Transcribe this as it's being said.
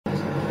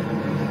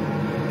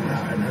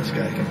This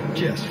guy can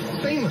just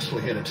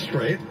famously hit it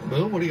straight.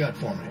 Bill, what do you got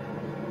for me?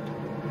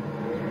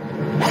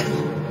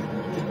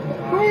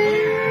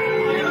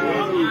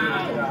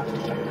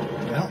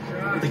 Well,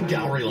 the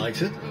gallery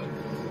likes it.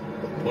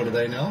 What do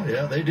they know?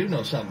 Yeah, they do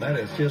know something. That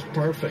is just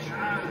perfect.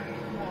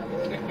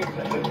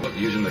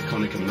 Using the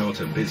Konica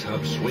Minolta Biz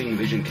Hub Swing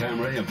Vision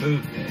camera, yeah,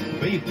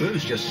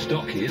 Boo's just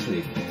stocky, isn't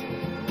he?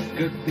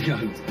 Good,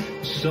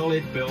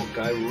 solid built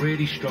guy,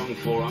 really strong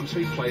forearms, so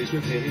he plays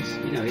with it.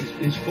 It's,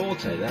 his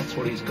forte, that's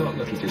what he's got.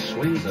 Look, he just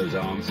swings those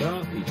arms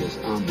up, he just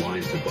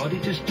unwinds the body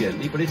just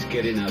gently, but it's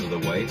getting out of the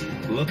way.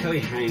 Look how he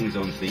hangs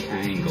onto the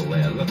angle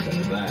there, look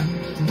at that.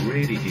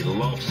 Really, he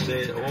lofts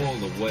it all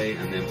the way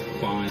and then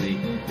finally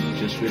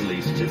just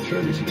releases it through.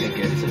 As you can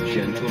get, it's a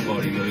gentle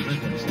body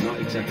movement. It's not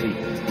exactly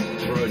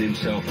throwing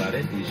himself at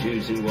it. He's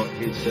using what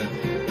his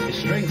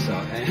strengths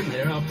are, and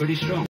they are pretty strong.